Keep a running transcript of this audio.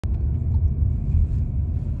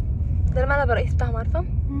ده الملعب الرئيسي بتاعهم، عارفه؟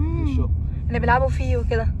 اللي بيلعبوا فيه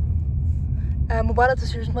وكده. مباراة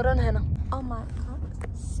تتمرن هنا. Oh my god,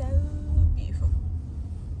 so beautiful.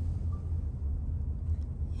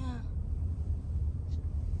 Yeah.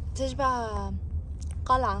 تشبه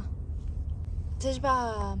قلعة.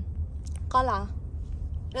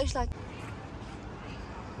 ليش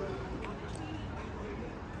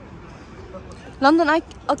لندن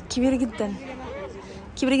كبيرة جدا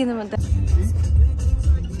جدا.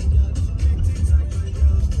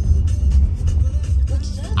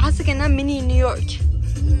 حاسة كأنها ميني نيويورك.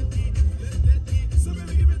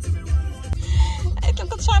 انت ما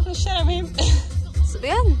كنتش عارف ان الشارع مهم.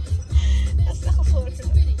 بجد؟ بس اخد صور كده.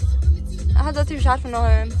 لحد دلوقتي مش عارفة ان هو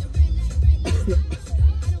مهم.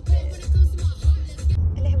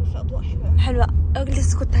 اللعبة في الأضواء حلوة.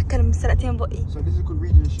 لسه كنت هتكلم بس سرقتين بقي. So this is called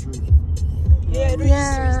Regent Street.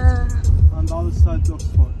 Yeah. On the other side of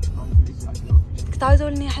Oxford. كنت عاوزة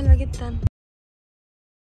أقول إن هي حلوة جدا.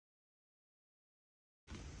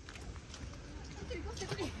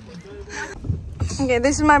 Okay,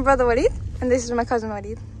 this is my brother Walid, and this is my cousin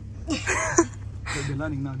Walid. They're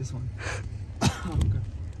learning now this one. Okay.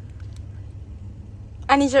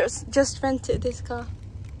 And he just rented this car.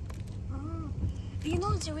 You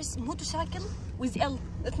know there is motorcycle with L.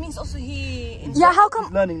 That means also he. Yeah, how come?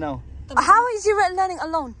 He's learning now. How is he learning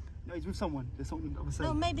alone? No, he's with someone. There's someone on the side.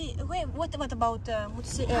 No, maybe. Wait, what about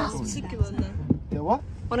motorcycle? Yeah, what?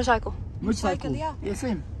 Motorcycle. Motorcycle. Yeah. Yeah,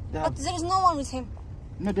 same. But there is no one with him.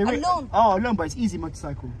 No, they're alone. Oh, alone, but it's easy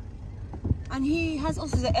motorcycle. And he has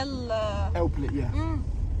also the L. L plate, yeah.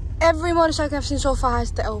 Every motorcycle I've seen so far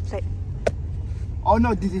has the L plate. Oh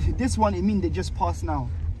no, this one, it means they just passed now.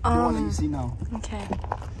 The one that you see now. Okay.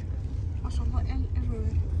 MashaAllah, L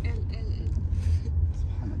everywhere.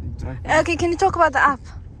 Okay, can you talk about the app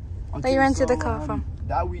that you rented the car from?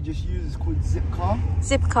 The app we just use is called Zipcar.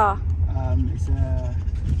 Zipcar. It's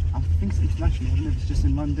I think it's international. I don't know if it's just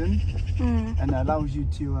in London, and it allows you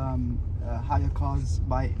to hire cars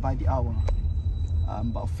by the hour.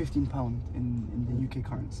 About £15 in the UK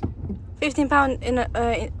currency.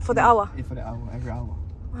 £15 for the hour? For the hour, every hour.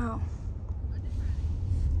 Wow.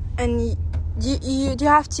 And do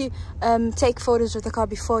you have to take photos of the car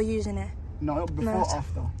before using it? No, before,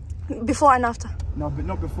 after. Before and after? No, but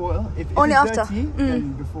not before. If only it's after? Dirty,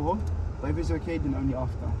 then before. But if it's okay, then only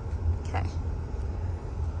after. Okay.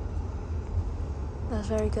 That's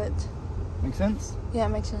very good. Make sense? Yeah, it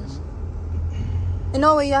makes sense. In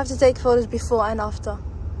Norway, you have to take photos before and after,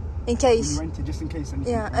 in case. When you rent it, just in case.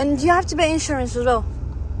 Yeah, and you have to pay insurance as well.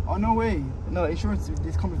 Oh no way! No, insurance.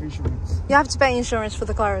 This comes with insurance. You have to pay insurance for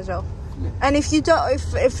the car as well. Yeah. And if you don't,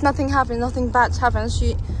 if nothing happens, nothing bad happens,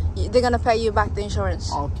 they're gonna pay you back the insurance.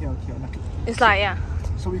 Oh, okay. It's like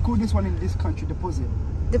So we call this one in this country deposit.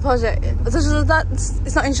 Deposit.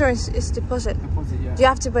 It's not insurance. It's deposit. Deposit, yeah. Do you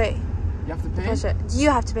have to pay? You have to pay. Deposit. Do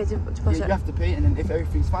you have to pay deposit? Yeah, you have to pay, and then if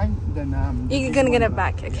everything's fine, then you're gonna get it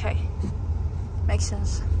back. Okay. Makes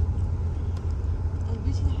sense.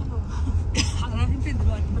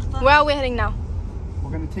 Where are we heading now?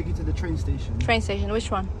 We're gonna take you to the train station. Train station.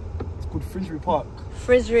 Which one? It's called Finsbury Park.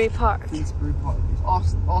 Finsbury Park. Finsbury Park. It's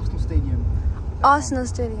Arsenal Stadium. Arsenal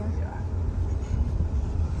Stadium. Yeah.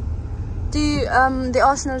 Do the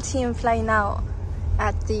Arsenal team play now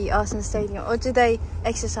at the Arsenal Stadium, or do they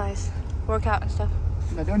exercise, work out and stuff?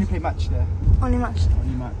 No, they only play match there. Only match.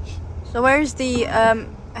 Only match. So where is the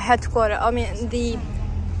headquarter? I mean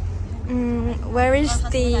where is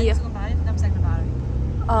the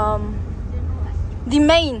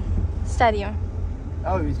main stadium?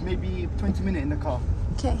 Oh, it's maybe 20 minutes in the car.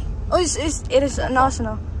 Okay. Oh, it is an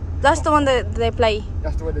Arsenal. That's the one that they play.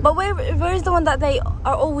 That's the one. But where is the one that they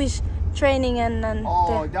are always training and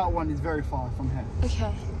Oh, that one is very far from here.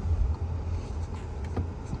 Okay.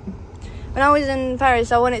 When I was in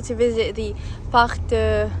Paris, I wanted to visit the Parc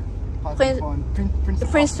de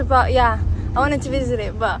Prince Park. Yeah, I wanted to visit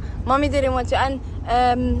it, but Mommy didn't want to. And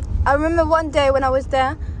I remember one day when I was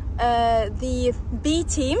there, the B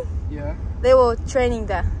team. Yeah. They were training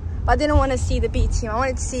there, but I didn't want to see the B team. I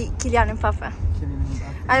wanted to see Kylian Mbappe.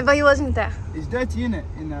 But he wasn't there. It's dirty, isn't it,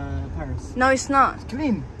 in Paris? No, it's not. It's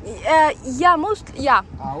clean. Yeah, mostly. Yeah,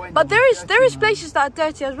 but there is places that are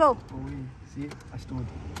dirty as well. Oh, oui. See, I stored.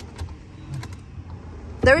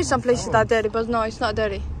 There is some places that are dirty, but no, it's not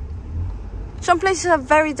dirty. Some places are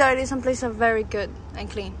very dirty, some places are very good and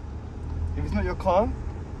clean. If it's not your car,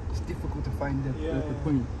 it's difficult to find the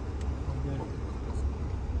point.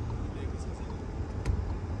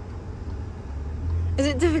 Is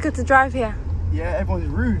it difficult to drive here? Yeah, everyone's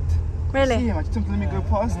rude. Really? See him, I just let me go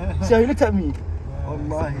past. See how he looked at me?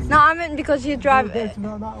 Wallahi. No, I meant because you drive.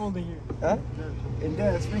 Not that old are you? Huh? In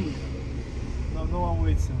there, it's me. No one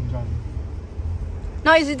waits when driving.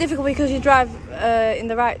 No, is it difficult because you drive in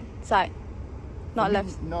the right side, not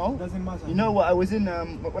left? No. Doesn't matter. You know what? I was in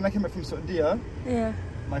when I came back from Saudi. Yeah.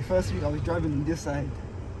 My first week, I was driving on this side,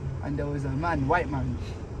 and there was a man, white man,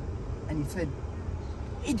 and he said,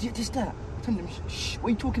 "Idiot, is that?" I told him, "Shh, what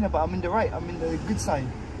are you talking about? I'm in the right. I'm in the good side."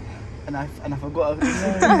 And I forgot.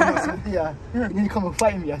 Yeah. And then he come and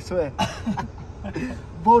fight me. I swear.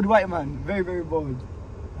 Bold white man, very very bold.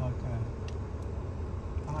 Okay.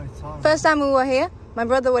 Oh, it's hard. First time we were here, my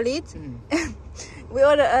brother Walid, we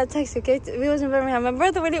ordered a taxi, okay? We was in Birmingham. My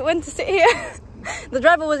brother Walid went to sit here. The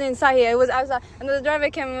driver wasn't inside here, it was outside. And then the driver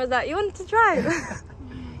came and was like, "You want to drive?"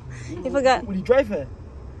 He forgot. Would he drive here?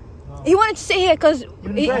 No. He wanted to sit here because... You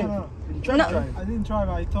didn't drive? No. Did you try No. to drive? I didn't drive.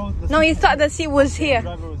 I thought. No, he thought the seat was the here.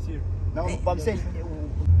 driver was here. No, but I'm saying,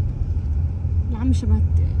 عم شبات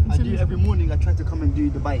I do every morning. I try to come and do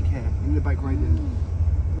the bike here, in the bike riding.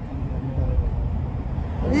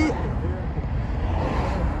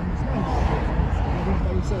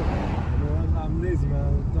 I'm lazy,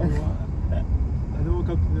 man. I don't wake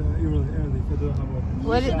up early, so I don't have work.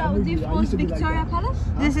 What is, No, this was Victoria Palace?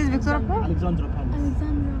 this is Victoria Palace? Alexandra Palace.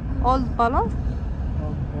 Alexandra. Old Palace?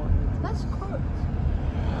 That's court.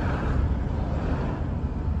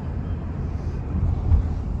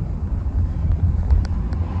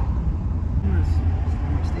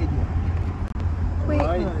 Stadium. Wait.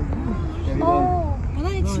 Oh.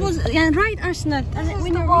 It was right Arsenal. And This is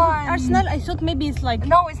when the I read one. Arsenal, I thought maybe it's like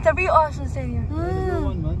No, it's the real Arsenal Stadium.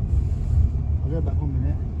 One man. I'll go back home in a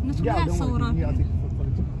minute. not Yeah, bad don't worry. صورة. I'll take a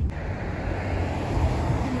photo.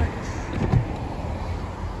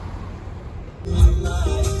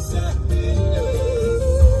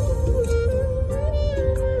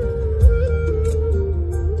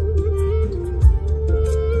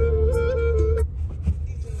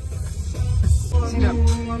 See them?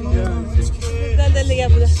 ده اللي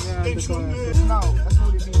جابه ده. It's now. That's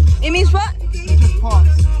what it means. It means what? You just pass.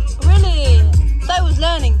 Really? Thought I was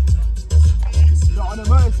learning. No, on a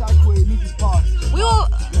motorcycle, it means it's pass. We were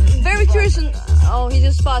very curious and oh, he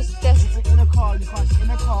just passed the test. In a car, you can't. In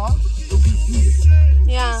a car, it'll be peace.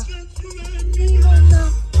 Yeah.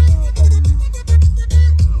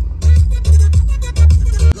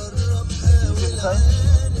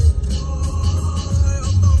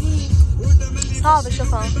 صعب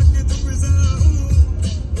اشوفها.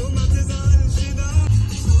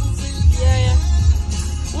 Yeah.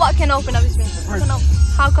 What can open up this way?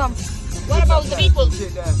 How come? What about the people?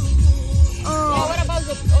 Sit there. Yeah, what about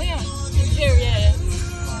the... Oh yeah, it's there, yeah.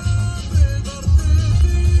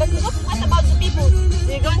 But what about the people?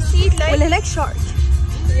 They're going to see it like... ولا هناك shark.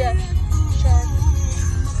 Yeah. Shark.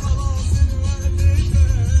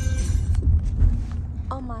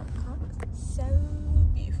 Oh my god. So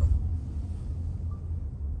beautiful.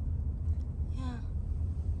 Yeah.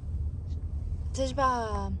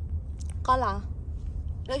 تشبه قلعة.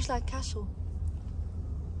 Looks like castle.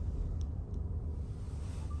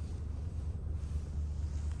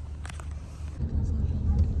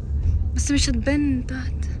 بس مش هتبان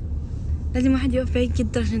تحت. لازم واحد يقف بعيد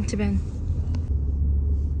جدا عشان تبان.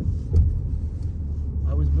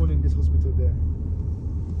 I was born in this hospital there.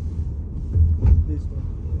 This one,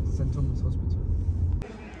 St. Thomas Hospital.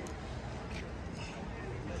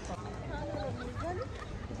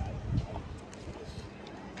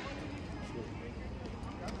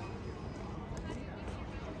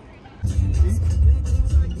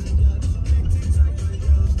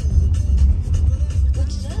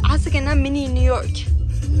 حاسة كأنها ميني نيويورك.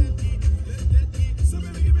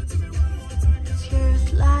 Just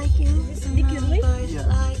like you, boys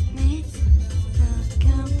like me.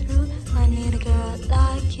 Come through. I need a girl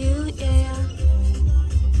like you, yeah.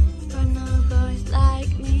 But no boys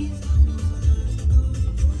like me.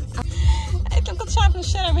 انت ما كنتش عارف ان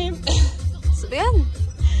الشارع مهم. صبيان.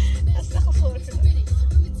 بس اخذ صورة كده.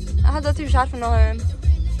 لحد دلوقتي مش عارفة ان هو مهم.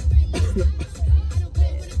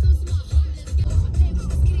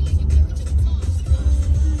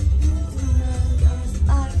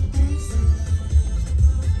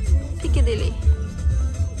 في كده ليه؟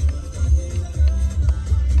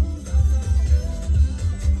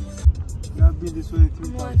 I've been this way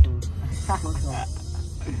 3 times.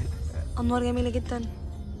 أنوار جميلة جدا.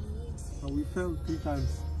 So we failed 3 times.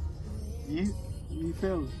 We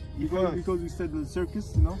failed because we said the circus,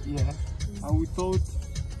 you know, Yeah. and we thought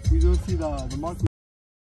we don't see the market.